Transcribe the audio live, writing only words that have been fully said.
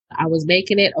I was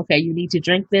making it, okay, you need to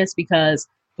drink this because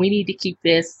we need to keep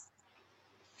this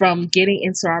from getting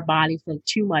into our body for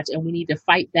too much, and we need to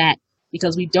fight that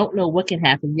because we don't know what can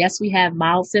happen. Yes, we have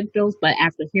mild symptoms, but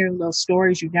after hearing those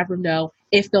stories, you never know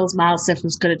if those mild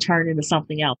symptoms could have turned into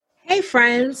something else. Hey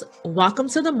friends, welcome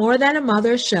to the More Than a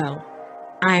Mother show.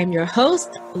 I am your host,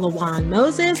 LaJuan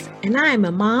Moses, and I am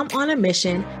a mom on a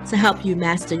mission to help you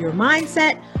master your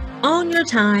mindset, own your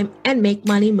time, and make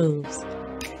money moves.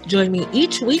 Join me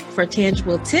each week for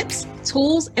tangible tips,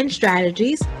 tools, and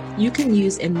strategies you can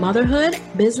use in motherhood,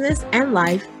 business, and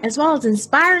life, as well as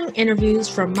inspiring interviews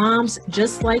from moms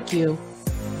just like you,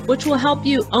 which will help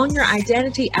you own your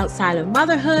identity outside of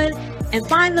motherhood and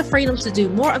find the freedom to do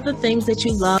more of the things that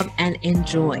you love and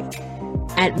enjoy.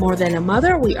 At More Than a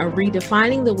Mother, we are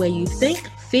redefining the way you think,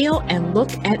 feel, and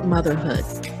look at motherhood.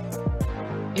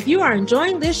 If you are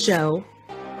enjoying this show,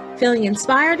 feeling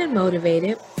inspired and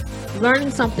motivated,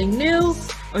 learning something new,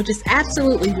 or just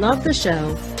absolutely love the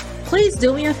show, please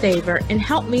do me a favor and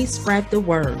help me spread the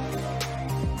word.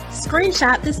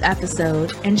 Screenshot this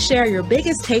episode and share your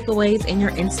biggest takeaways in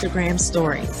your Instagram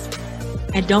stories.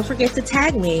 And don't forget to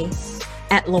tag me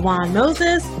at LaJuan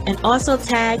Moses and also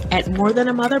tag at More Than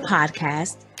a Mother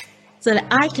podcast so that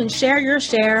I can share your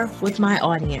share with my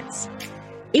audience.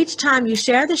 Each time you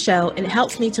share the show, it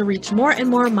helps me to reach more and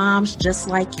more moms just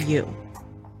like you.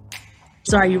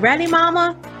 So are you ready,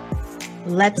 mama?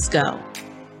 Let's go.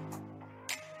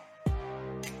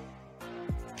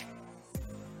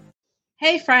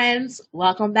 Hey friends,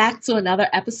 welcome back to another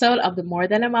episode of the More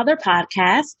Than a Mother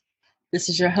podcast. This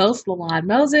is your host, LaJuan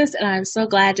Moses, and I'm so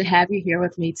glad to have you here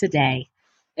with me today.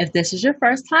 If this is your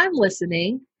first time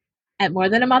listening, at More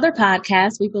Than a Mother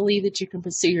podcast, we believe that you can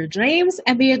pursue your dreams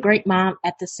and be a great mom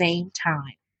at the same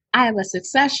time. I am a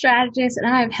success strategist, and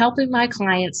I am helping my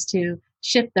clients to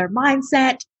shift their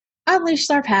mindset, unleash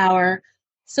their power,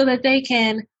 so that they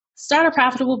can start a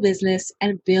profitable business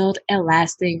and build a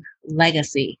lasting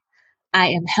legacy. I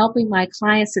am helping my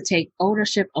clients to take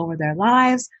ownership over their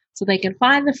lives so they can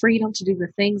find the freedom to do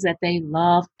the things that they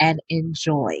love and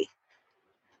enjoy.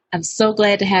 I'm so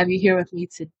glad to have you here with me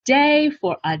today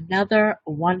for another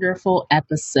wonderful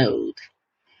episode.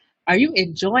 Are you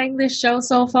enjoying this show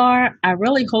so far? I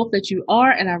really hope that you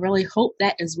are, and I really hope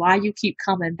that is why you keep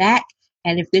coming back.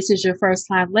 And if this is your first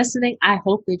time listening, I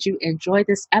hope that you enjoy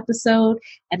this episode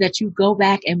and that you go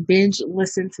back and binge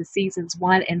listen to seasons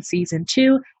 1 and season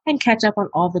 2 and catch up on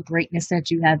all the greatness that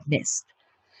you have missed.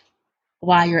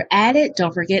 While you're at it,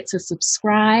 don't forget to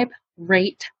subscribe,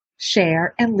 rate,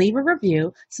 share, and leave a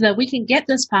review so that we can get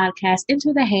this podcast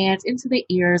into the hands, into the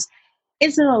ears,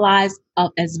 into the lives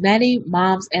of as many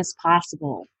moms as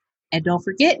possible. And don't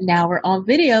forget, now we're on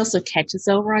video, so catch us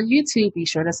over on YouTube. Be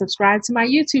sure to subscribe to my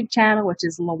YouTube channel, which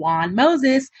is LaJuan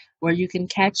Moses, where you can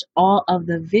catch all of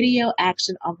the video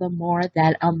action of the More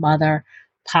Than a Mother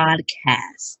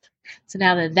podcast. So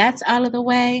now that that's out of the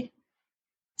way,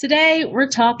 today we're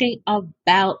talking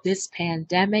about this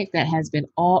pandemic that has been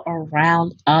all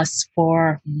around us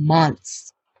for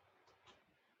months.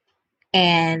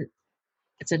 And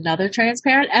it's another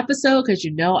transparent episode because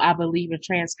you know I believe in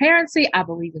transparency, I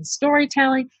believe in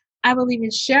storytelling, I believe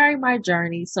in sharing my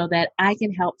journey so that I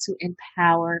can help to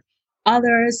empower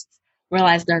others,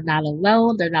 realize they're not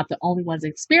alone, they're not the only ones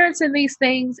experiencing these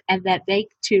things, and that they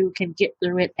too can get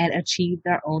through it and achieve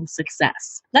their own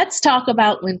success. Let's talk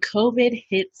about when COVID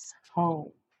hits home.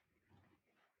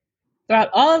 Throughout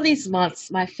all of these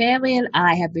months, my family and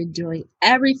I have been doing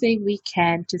everything we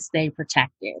can to stay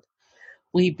protected.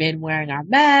 We've been wearing our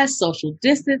masks, social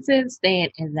distancing,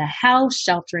 staying in the house,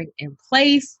 sheltering in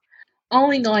place,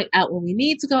 only going out when we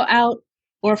need to go out,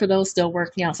 or for those still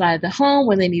working outside of the home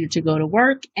when they needed to go to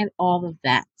work, and all of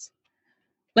that.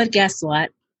 But guess what?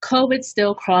 COVID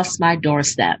still crossed my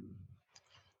doorstep.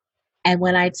 And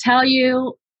when I tell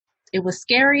you it was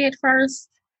scary at first,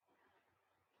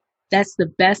 that's the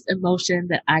best emotion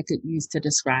that I could use to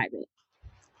describe it.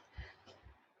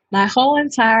 My whole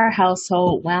entire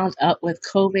household wound up with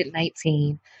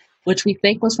COVID-19, which we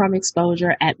think was from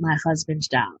exposure at my husband's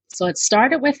job. So it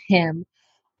started with him,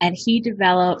 and he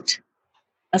developed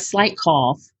a slight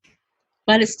cough,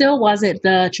 but it still wasn't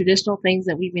the traditional things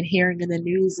that we've been hearing in the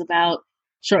news about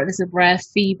shortness of breath,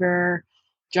 fever,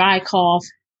 dry cough,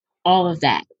 all of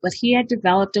that. But he had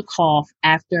developed a cough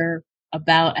after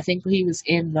about, I think he was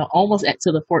in the almost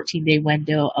to the 14-day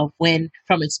window of when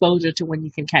from exposure to when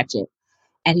you can catch it.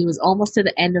 And he was almost to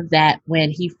the end of that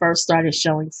when he first started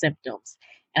showing symptoms.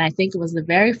 And I think it was the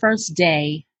very first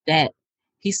day that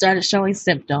he started showing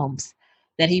symptoms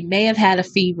that he may have had a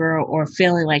fever or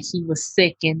feeling like he was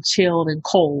sick and chilled and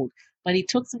cold. But he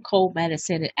took some cold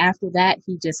medicine. And after that,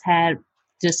 he just had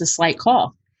just a slight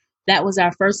cough. That was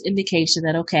our first indication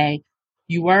that, okay,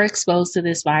 you were exposed to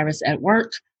this virus at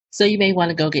work, so you may want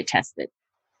to go get tested.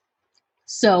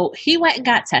 So he went and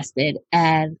got tested,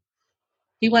 and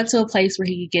he went to a place where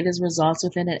he could get his results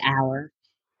within an hour.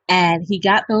 And he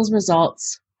got those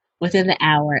results within the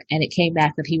hour, and it came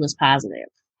back that he was positive.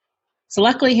 So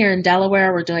luckily here in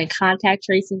Delaware, we're doing contact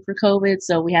tracing for COVID.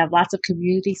 So we have lots of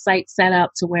community sites set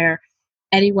up to where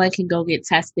anyone can go get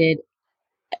tested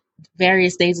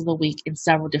various days of the week in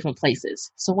several different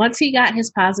places. So once he got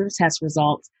his positive test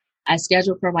results, I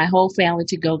scheduled for my whole family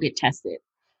to go get tested.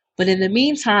 But in the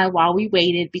meantime, while we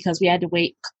waited, because we had to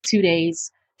wait 2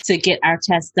 days to get our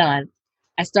test done,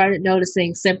 I started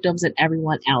noticing symptoms in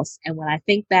everyone else. And when I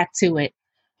think back to it,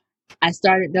 I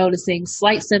started noticing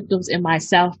slight symptoms in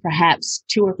myself, perhaps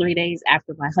 2 or 3 days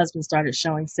after my husband started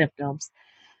showing symptoms.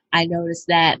 I noticed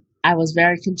that I was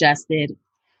very congested.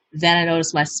 Then I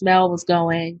noticed my smell was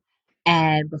going.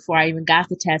 And before I even got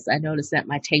the test, I noticed that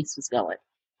my taste was going.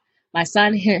 My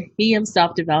son, he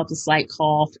himself developed a slight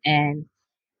cough, and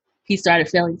he started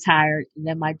feeling tired. And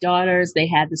then my daughters, they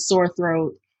had the sore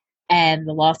throat and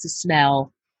the loss of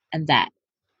smell and that.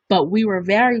 But we were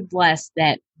very blessed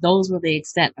that those were the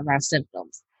extent of our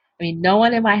symptoms. I mean, no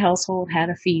one in my household had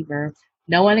a fever.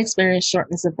 No one experienced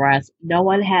shortness of breath. No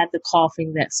one had the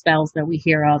coughing that spells that we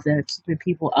hear of that are keeping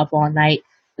people up all night,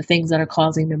 the things that are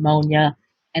causing pneumonia,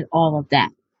 and all of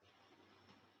that.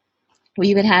 We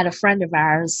even had a friend of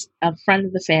ours, a friend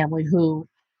of the family, who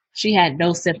she had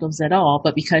no symptoms at all,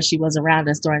 but because she was around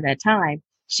us during that time,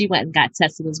 she went and got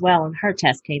tested as well, and her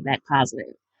test came back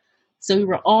positive. So we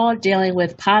were all dealing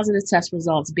with positive test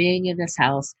results, being in this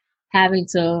house, having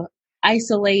to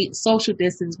isolate, social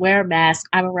distance, wear a mask.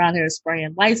 I'm around here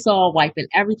spraying Lysol, wiping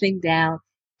everything down,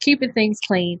 keeping things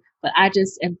clean. But I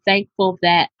just am thankful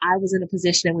that I was in a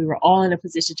position, and we were all in a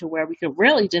position to where we could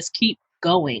really just keep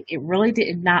going. It really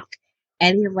didn't knock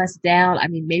any of us down. I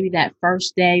mean, maybe that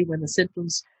first day when the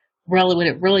symptoms when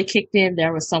it really kicked in,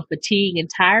 there was some fatigue and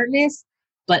tiredness.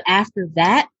 But after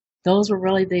that, those were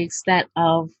really the extent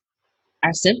of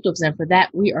our symptoms. And for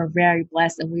that, we are very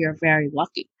blessed and we are very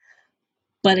lucky.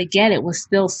 But again, it was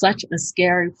still such a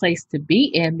scary place to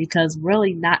be in, because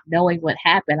really not knowing what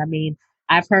happened. I mean,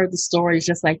 I've heard the stories,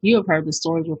 just like you have heard the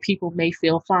stories, where people may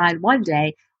feel fine one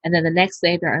day, and then the next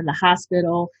day they're in the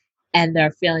hospital and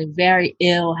they're feeling very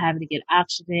ill, having to get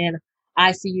oxygen,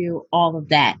 ICU, all of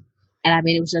that. And I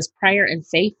mean, it was just prayer and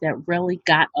faith that really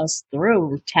got us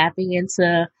through, tapping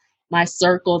into my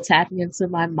circle, tapping into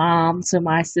my mom, to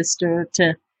my sister,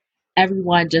 to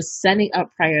everyone, just sending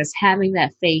up prayers, having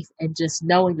that faith, and just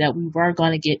knowing that we were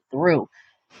going to get through.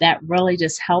 That really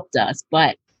just helped us.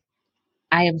 But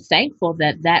I am thankful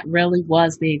that that really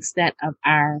was the extent of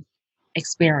our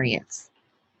experience.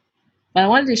 But I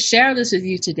wanted to share this with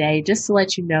you today just to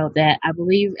let you know that I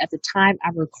believe at the time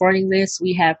I'm recording this,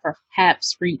 we have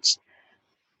perhaps reached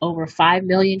over 5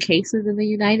 million cases in the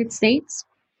United States.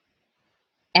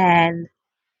 And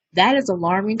that is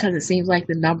alarming, because it seems like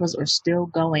the numbers are still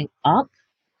going up,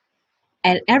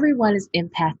 and everyone is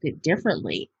impacted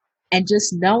differently. And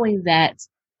just knowing that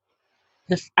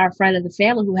our friend of the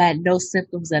family who had no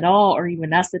symptoms at all, or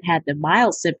even us that had the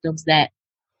mild symptoms, that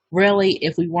really,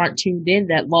 if we weren't tuned in,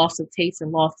 that loss of taste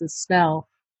and loss of smell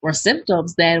were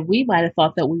symptoms, then we might have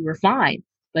thought that we were fine.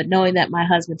 But knowing that my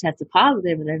husband tested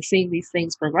positive and then seeing these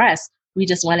things progress, we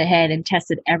just went ahead and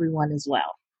tested everyone as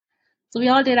well. So we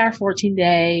all did our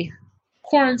 14-day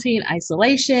quarantine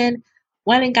isolation,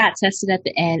 went and got tested at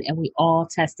the end, and we all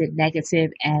tested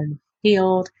negative and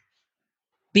healed,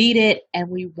 beat it, and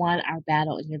we won our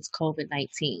battle against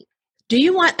COVID-19. Do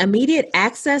you want immediate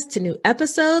access to new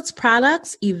episodes,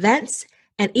 products, events,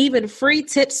 and even free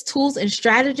tips, tools, and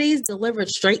strategies delivered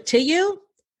straight to you?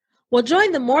 Well,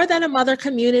 join the More Than a Mother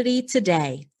community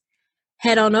today.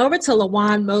 Head on over to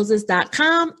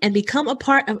LajuanMoses.com and become a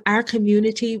part of our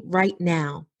community right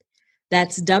now.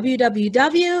 That's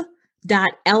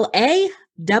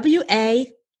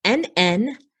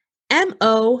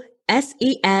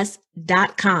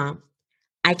www.LajuanMoses.com.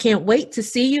 I can't wait to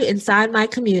see you inside my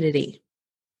community.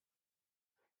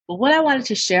 But what I wanted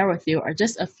to share with you are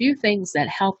just a few things that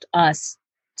helped us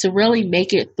to really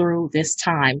make it through this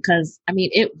time. Because, I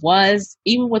mean, it was,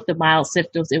 even with the mild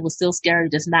symptoms, it was still scary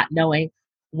just not knowing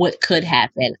what could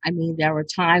happen. I mean, there were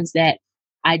times that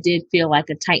I did feel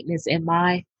like a tightness in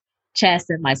my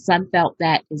chest, and my son felt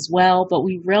that as well. But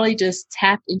we really just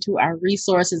tapped into our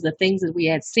resources, the things that we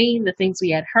had seen, the things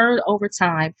we had heard over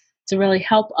time, to really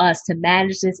help us to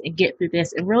manage this and get through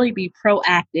this, and really be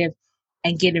proactive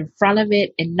and get in front of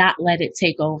it and not let it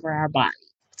take over our body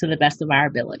to the best of our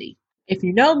ability. If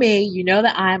you know me, you know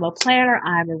that I'm a planner,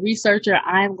 I'm a researcher,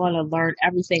 I'm going to learn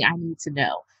everything I need to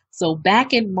know. So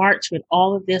back in March, when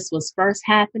all of this was first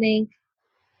happening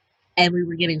and we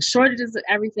were getting shortages of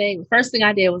everything, the first thing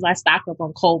I did was I stocked up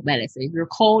on cold medicine, your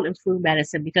cold and flu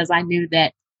medicine, because I knew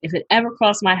that if it ever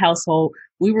crossed my household,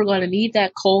 we were going to need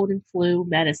that cold and flu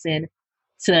medicine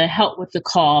to help with the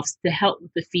coughs, to help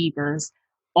with the fevers,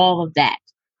 all of that.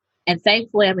 And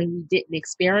thankfully, I mean, we didn't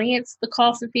experience the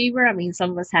coughs and fever. I mean,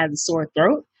 some of us had a sore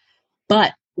throat,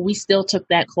 but we still took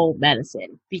that cold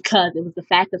medicine because it was the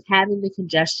fact of having the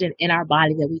congestion in our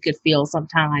body that we could feel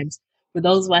sometimes. For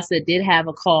those of us that did have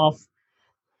a cough,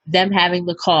 them having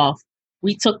the cough,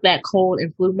 we took that cold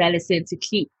and flu medicine to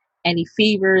keep any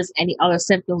fevers, any other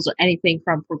symptoms, or anything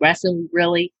from progressing. We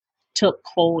really took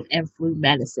cold and flu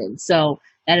medicine. So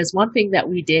that is one thing that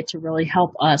we did to really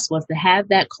help us was to have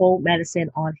that cold medicine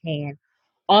on hand.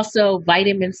 Also,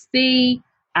 vitamin C.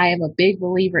 I am a big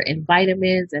believer in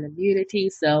vitamins and immunity.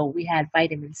 So we had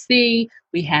vitamin C,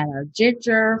 we had our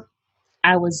ginger.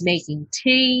 I was making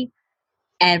tea.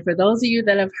 And for those of you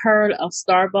that have heard of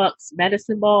Starbucks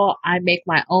Medicine Ball, I make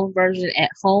my own version at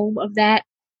home of that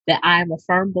I'm a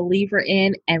firm believer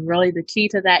in. And really the key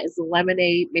to that is the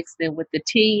lemonade mixed in with the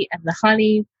tea and the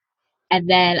honey. And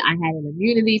then I had an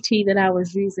immunity tea that I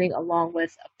was using along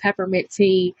with a peppermint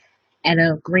tea and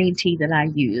a green tea that I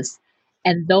used.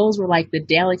 And those were like the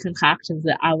daily concoctions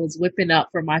that I was whipping up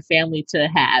for my family to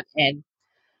have. And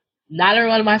not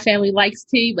everyone in my family likes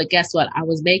tea, but guess what? I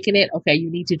was making it. Okay, you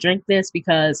need to drink this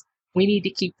because we need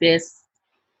to keep this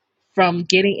from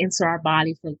getting into our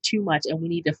body from too much, and we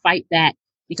need to fight that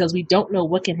because we don't know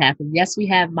what can happen. Yes, we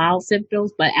have mild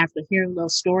symptoms, but after hearing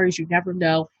those stories, you never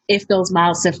know if those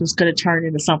mild symptoms could have turned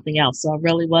into something else. So it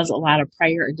really was a lot of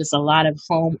prayer and just a lot of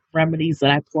home remedies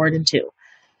that I poured into.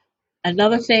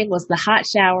 Another thing was the hot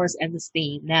showers and the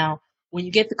steam. Now, when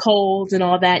you get the colds and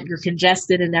all that, you're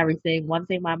congested and everything. One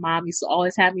thing my mom used to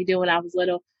always have me do when I was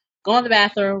little, go in the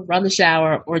bathroom, run the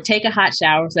shower, or take a hot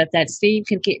shower so that steam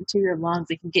can get into your lungs,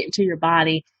 it can get into your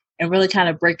body and really kind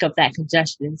of break up that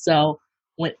congestion. So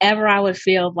whenever I would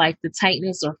feel like the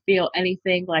tightness or feel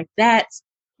anything like that,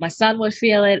 my son would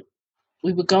feel it.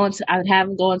 I would have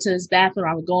him go into his bathroom,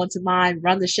 I would go into mine,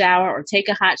 run the shower or take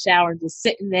a hot shower and just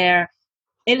sitting there.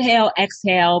 Inhale,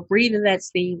 exhale, breathe in that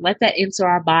steam, let that enter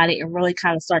our body and really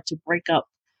kind of start to break up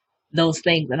those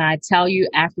things. And I tell you,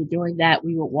 after doing that,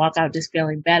 we would walk out just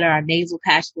feeling better. Our nasal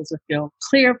passages would feel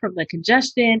clear from the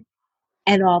congestion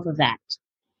and all of that.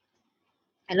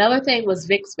 Another thing was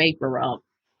Vicks Vapor Rub.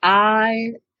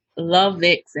 I love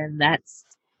Vicks, and that's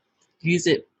use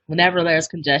it whenever there's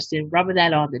congestion, rubbing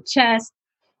that on the chest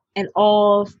and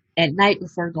all at night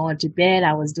before going to bed.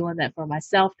 I was doing that for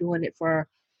myself, doing it for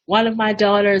one of my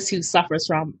daughters who suffers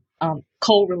from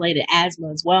cold related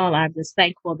asthma as well. And I'm just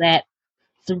thankful that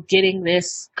through getting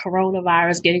this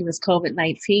coronavirus, getting this COVID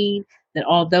 19, that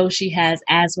although she has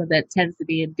asthma that tends to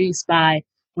be induced by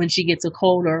when she gets a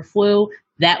cold or a flu,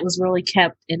 that was really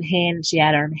kept in hand. She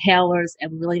had her inhalers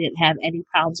and really didn't have any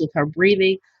problems with her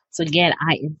breathing. So, again,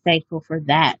 I am thankful for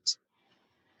that.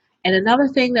 And another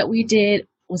thing that we did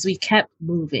was we kept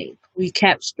moving, we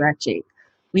kept stretching,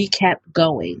 we kept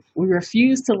going. We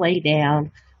refused to lay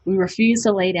down. We refused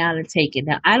to lay down and take it.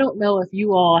 Now, I don't know if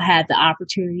you all had the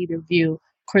opportunity to view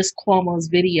Chris Cuomo's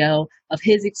video of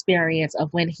his experience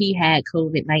of when he had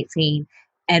COVID 19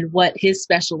 and what his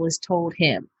specialist told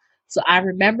him. So I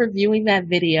remember viewing that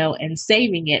video and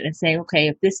saving it and saying, okay,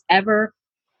 if this ever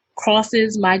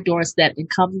crosses my doorstep and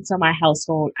comes into my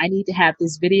household, I need to have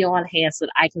this video on hand so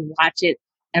that I can watch it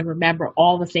and remember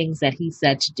all the things that he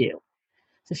said to do.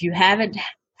 So if you haven't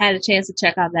had a chance to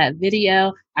check out that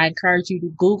video, I encourage you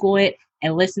to Google it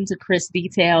and listen to Chris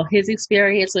detail his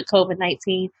experience with COVID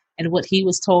 19 and what he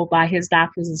was told by his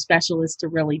doctors and specialists to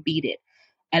really beat it.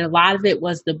 And a lot of it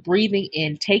was the breathing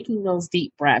in, taking those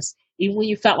deep breaths. Even when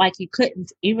you felt like you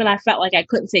couldn't, even I felt like I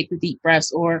couldn't take the deep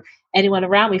breaths, or anyone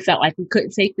around me felt like we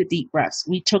couldn't take the deep breaths.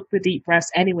 We took the deep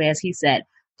breaths anyway, as he said.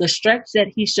 The stretch that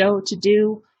he showed to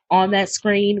do on that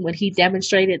screen when he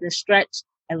demonstrated the stretch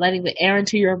and letting the air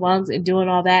into your lungs and doing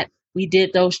all that, we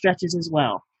did those stretches as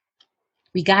well.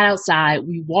 We got outside,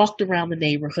 we walked around the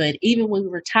neighborhood, even when we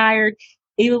were tired,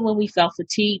 even when we felt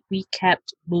fatigued, we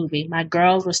kept moving. My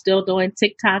girls were still doing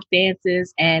TikTok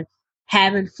dances and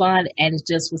having fun, and it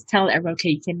just was telling everyone,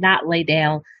 okay, you cannot lay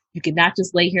down. You cannot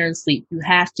just lay here and sleep. You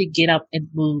have to get up and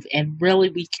move. And really,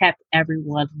 we kept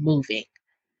everyone moving.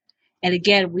 And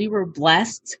again, we were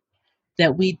blessed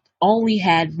that we only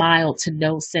had mild to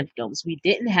no symptoms. We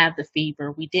didn't have the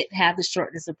fever. We didn't have the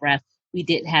shortness of breath. We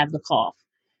didn't have the cough.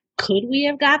 Could we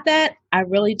have got that? I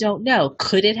really don't know.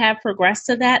 Could it have progressed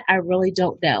to that? I really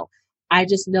don't know. I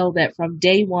just know that from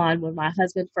day one, when my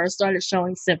husband first started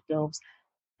showing symptoms,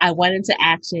 I went into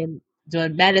action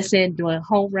doing medicine, doing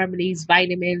home remedies,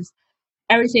 vitamins,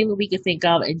 everything that we could think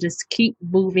of, and just keep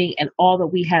moving and all that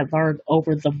we had learned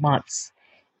over the months.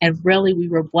 And really, we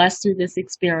were blessed through this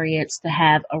experience to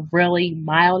have a really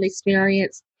mild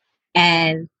experience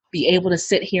and be able to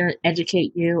sit here and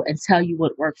educate you and tell you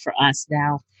what worked for us.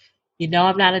 Now,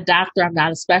 I'm not a doctor, I'm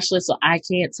not a specialist, so I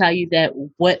can't tell you that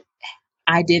what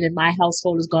I did in my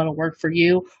household is going to work for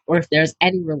you, or if there's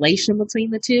any relation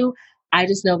between the two. I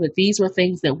just know that these were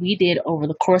things that we did over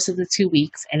the course of the 2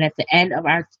 weeks. And at the end of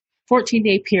our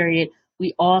 14-day period,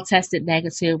 we all tested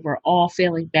negative. We're all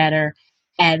feeling better,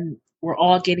 and we're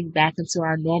all getting back into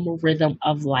our normal rhythm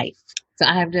of life. So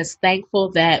I am just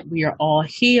thankful that we are all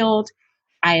healed.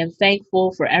 I am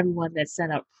thankful for everyone that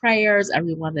sent up prayers,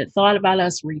 everyone that thought about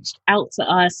us, reached out to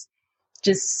us.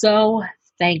 Just so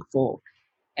thankful.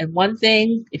 And one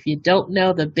thing, if you don't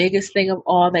know, the biggest thing of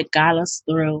all that got us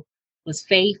through was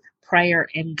faith, prayer,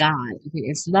 and God.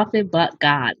 It's nothing but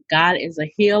God. God is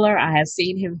a healer. I have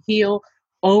seen him heal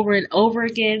over and over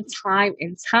again, time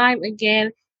and time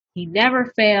again. He never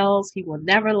fails. He will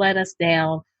never let us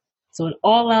down. So when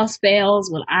all else fails,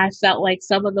 when I felt like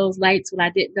some of those nights when I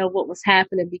didn't know what was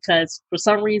happening, because for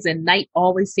some reason night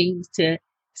always seems to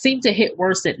hit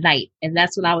worse at night. And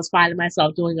that's when I was finding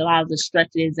myself doing a lot of the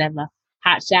stretches and the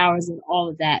hot showers and all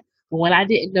of that. But when I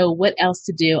didn't know what else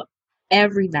to do,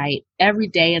 every night, every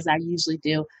day, as I usually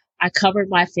do, I covered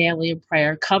my family in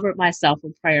prayer, covered myself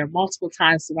in prayer multiple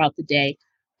times throughout the day,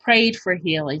 prayed for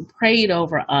healing, prayed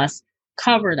over us,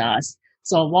 covered us.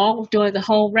 So along with doing the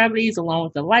home remedies, along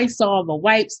with the Lysol, the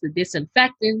wipes, the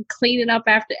disinfectant, cleaning up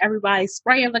after everybody,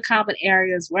 spraying the common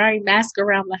areas, wearing masks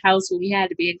around the house when we had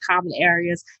to be in common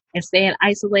areas, and staying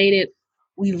isolated,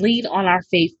 we leaned on our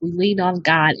faith, we leaned on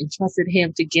God and trusted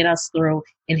him to get us through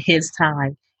in his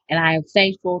time. And I am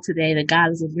thankful today that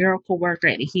God is a miracle worker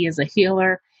and he is a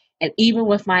healer. And even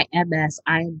with my MS,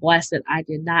 I am blessed that I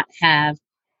did not have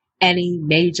any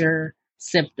major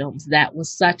symptoms. That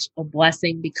was such a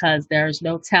blessing, because there's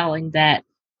no telling that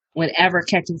whenever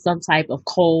catching some type of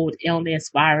cold,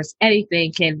 illness, virus,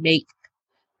 anything can make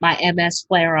my MS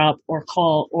flare up or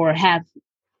have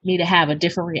me to have a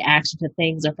different reaction to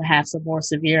things, or perhaps a more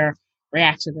severe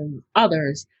reaction than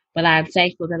others. But I'm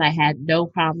thankful that I had no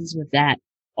problems with that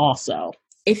also.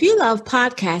 If you love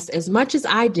podcasts as much as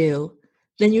I do,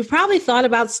 then you've probably thought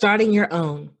about starting your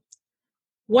own.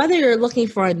 Whether you're looking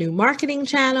for a new marketing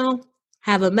channel,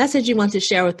 have a message you want to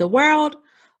share with the world,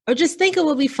 or just think it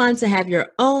would be fun to have your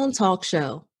own talk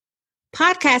show,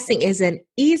 podcasting is an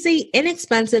easy,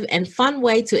 inexpensive, and fun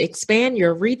way to expand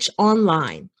your reach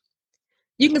online.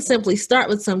 You can simply start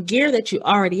with some gear that you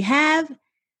already have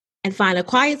and find a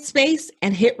quiet space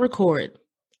and hit record.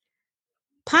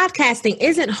 Podcasting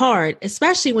isn't hard,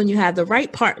 especially when you have the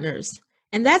right partners,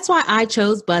 and that's why I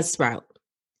chose Buzzsprout.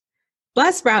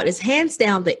 Buzzsprout is hands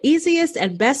down the easiest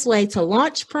and best way to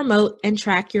launch, promote, and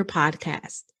track your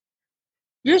podcast.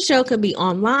 Your show can be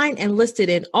online and listed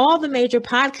in all the major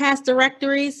podcast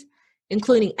directories,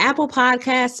 including Apple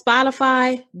Podcasts,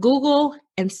 Spotify, Google,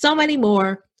 and so many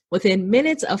more, within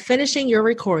minutes of finishing your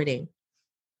recording.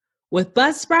 With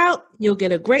Buzzsprout, you'll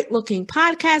get a great-looking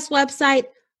podcast website,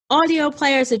 audio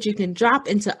players that you can drop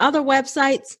into other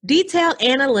websites, detailed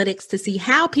analytics to see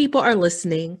how people are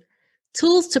listening,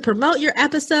 tools to promote your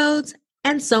episodes,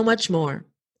 and so much more.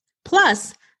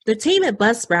 Plus, the team at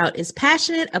Buzzsprout is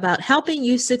passionate about helping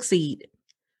you succeed.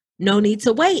 No need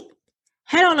to wait.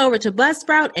 Head on over to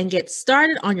Buzzsprout and get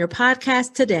started on your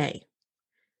podcast today.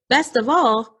 Best of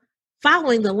all,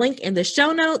 following the link in the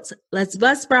show notes lets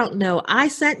Buzzsprout know I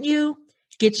sent you,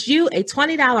 gets you a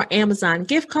 $20 Amazon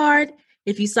gift card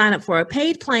if you sign up for a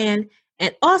paid plan,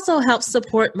 and also helps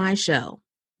support my show.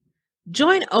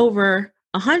 Join over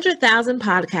 100,000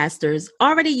 podcasters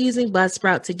already using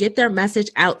Buzzsprout to get their message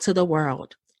out to the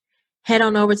world. Head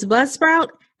on over to Buzzsprout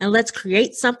and let's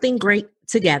create something great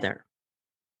together.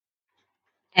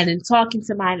 And in talking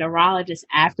to my neurologist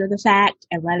after the fact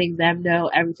and letting them know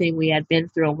everything we had been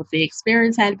through and what the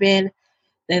experience had been,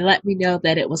 they let me know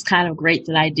that it was kind of great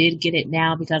that I did get it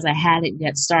now, because I hadn't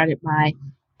yet started my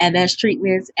MS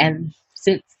treatments. And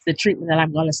since the treatment that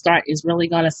I'm going to start is really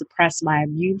going to suppress my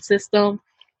immune system,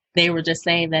 they were just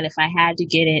saying that if I had to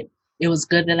get it, it was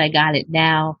good that I got it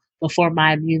now before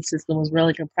my immune system was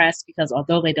really compressed, because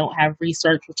although they don't have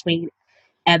research between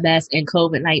MS and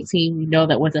COVID-19, we know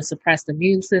that with a suppressed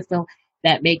immune system,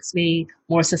 that makes me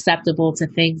more susceptible to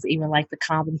things even like the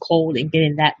common cold and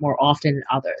getting that more often than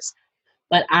others.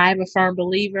 But I'm a firm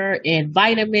believer in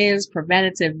vitamins,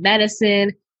 preventative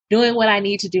medicine, doing what I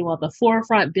need to do on the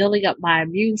forefront, building up my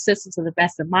immune system to the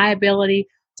best of my ability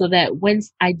so that when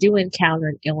I do encounter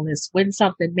an illness, when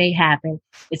something may happen,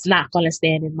 it's not going to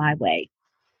stand in my way.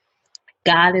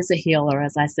 God is a healer,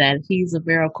 as I said. He's a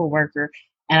miracle worker.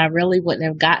 And I really wouldn't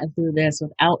have gotten through this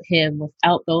without him,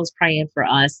 without those praying for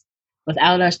us,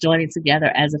 without us joining together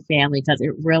as a family, because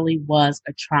it really was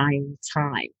a trying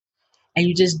time. And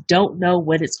you just don't know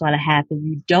when it's going to happen.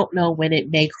 You don't know when it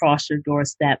may cross your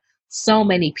doorstep. So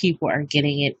many people are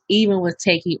getting it, even with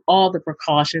taking all the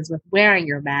precautions, with wearing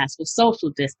your mask, with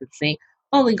social distancing,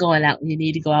 only going out when you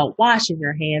need to go out, washing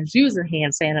your hands, using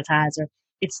hand sanitizer.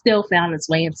 It still found its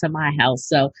way into my house.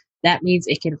 So that means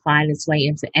it can find its way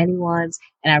into anyone's.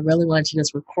 And I really want to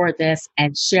just record this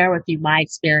and share with you my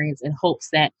experience in hopes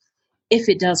that if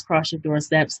it does cross your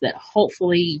doorsteps, that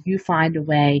hopefully you find a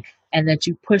way and that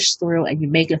you push through and you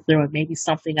make it through. And maybe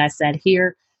something I said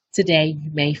here today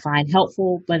you may find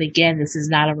helpful. But again, this is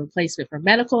not a replacement for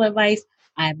medical advice.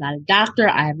 I am not a doctor.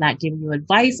 I am not giving you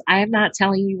advice. I am not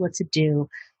telling you what to do.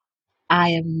 I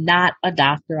am not a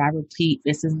doctor. I repeat,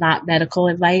 this is not medical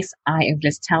advice. I am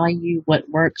just telling you what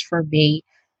works for me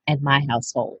and my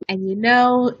household. And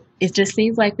it just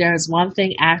seems like there's one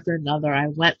thing after another. I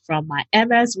went from my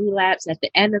MS relapse at the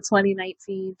end of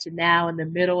 2019 to now in the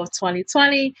middle of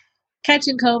 2020,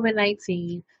 catching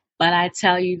COVID-19. But I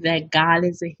tell you that God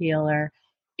is a healer.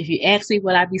 If you ask me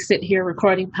would I be sitting here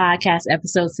recording podcast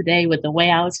episodes today with the way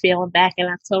I was feeling back in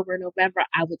October and November,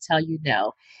 I would tell you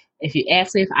no. If you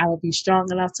ask me if I would be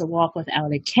strong enough to walk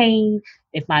without a cane,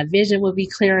 if my vision would be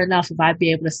clear enough, if I'd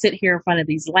be able to sit here in front of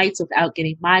these lights without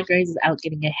getting migraines, without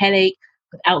getting a headache,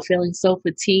 without feeling so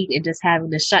fatigued and just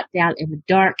having to shut down in the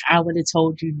dark, I would have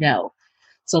told you no.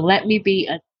 So let me be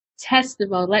a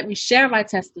testimony. Let me share my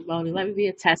testimony. Let me be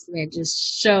a testament and just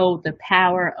show the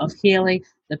power of healing,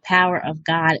 the power of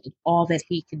God and all that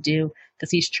he can do, because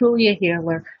he's truly a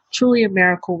healer, truly a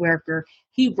miracle worker.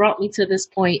 He brought me to this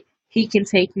point. He can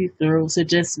take you through. So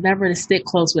just remember to stick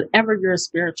close, whatever your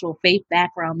spiritual faith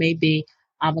background may be.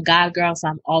 I'm a God girl, so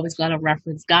I'm always going to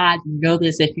reference God. You know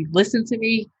this if you've listened to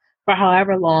me for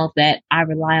however long, that I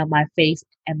rely on my faith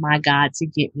and my God to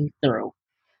get me through.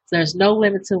 So there's no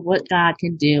limit to what God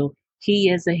can do. He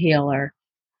is a healer.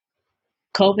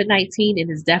 COVID-19, it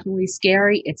is definitely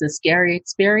scary. It's a scary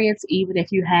experience. Even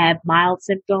if you have mild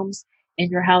symptoms in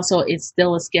your household, it's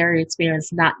still a scary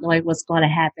experience, not knowing what's going to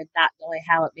happen, not knowing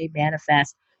how it may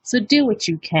manifest. So do what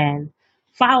you can.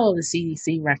 Follow the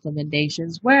CDC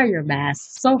recommendations. Wear your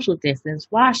mask, social distance,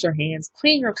 wash your hands,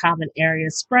 clean your common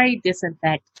areas, spray,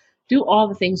 disinfect. Do all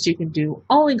the things you can do.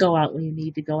 Only go out when you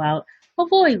need to go out.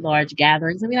 Avoid large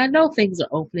gatherings. I know things are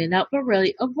opening up, but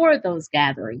really avoid those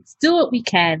gatherings. Do what we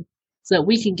can so that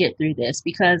we can get through this,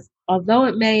 because although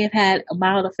it may have had a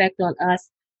mild effect on us,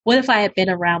 what if I had been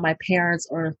around my parents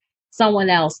or someone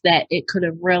else that it could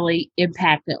have really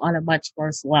impacted on a much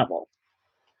worse level?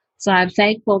 So I'm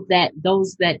thankful that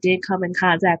those that did come in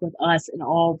contact with us and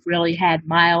all really had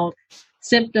mild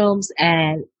symptoms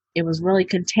and it was really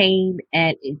contained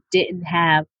and it didn't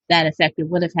have that effect it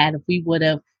would have had if we would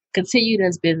have continued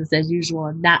as business as usual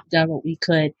and not done what we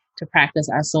could to practice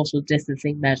our social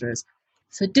distancing measures.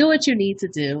 So do what you need to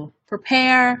do.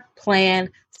 Prepare, plan,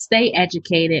 stay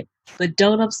educated, but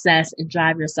don't obsess and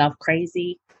drive yourself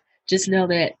crazy. Just know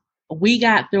that we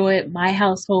got through it. My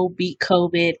household beat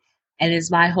COVID, and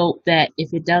it's my hope that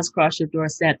if it does cross your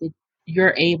doorstep, that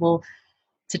you're able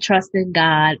to trust in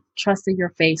God, trust in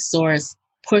your faith source,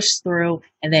 push through,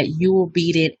 and that you will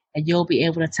beat it, and you'll be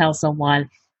able to tell someone,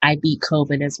 I beat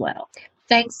COVID as well.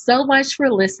 Thanks so much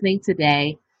for listening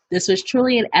today. This was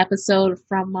truly an episode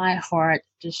from my heart,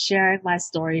 just sharing my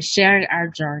story, sharing our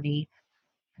journey.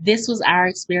 This was our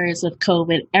experience with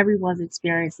COVID. Everyone's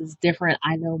experience is different.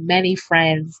 I know many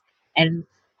friends and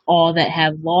all that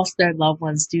have lost their loved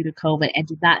ones due to COVID and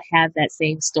do not have that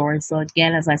same story. So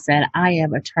again, as I said, I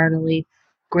am eternally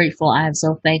grateful. I am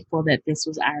so thankful that this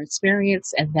was our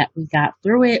experience and that we got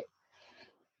through it.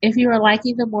 If you are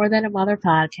liking the More Than a Mother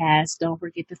podcast, don't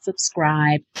forget to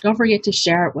subscribe. Don't forget to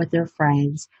share it with your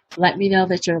friends. Let me know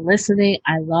that you're listening.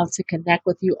 I love to connect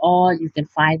with you all. You can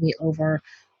find me over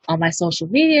on my social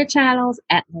media channels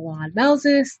at Milan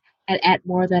Moses and at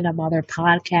More Than a Mother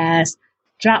podcast.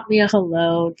 Drop me a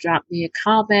hello, drop me a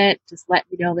comment. Just let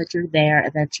me know that you're there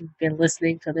and that you've been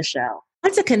listening to the show.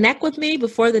 Want to connect with me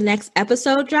before the next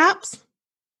episode drops?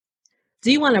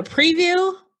 Do you want a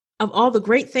preview of all the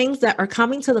great things that are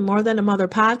coming to the More Than a Mother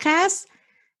podcast?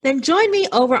 Then join me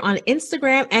over on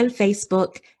Instagram and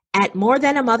Facebook at More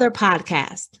Than a Mother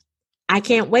podcast. I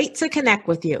can't wait to connect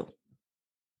with you.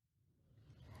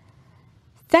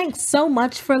 Thanks so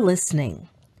much for listening.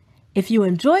 If you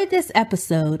enjoyed this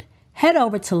episode, head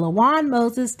over to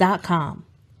lawanmoses.com.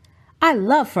 I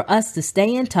love for us to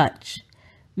stay in touch.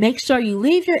 Make sure you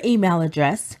leave your email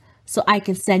address so I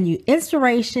can send you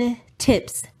inspiration,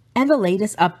 tips, and the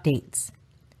latest updates.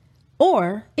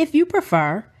 Or, if you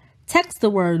prefer, text the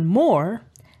word MORE,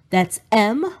 that's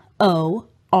MORE,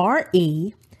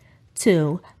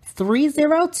 to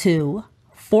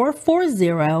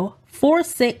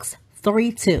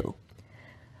 302-440-4632.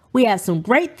 We have some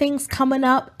great things coming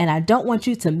up, and I don't want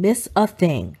you to miss a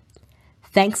thing.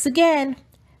 Thanks again.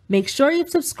 Make sure you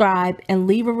subscribe and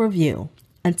leave a review.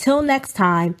 Until next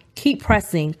time, keep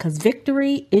pressing because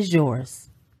victory is yours.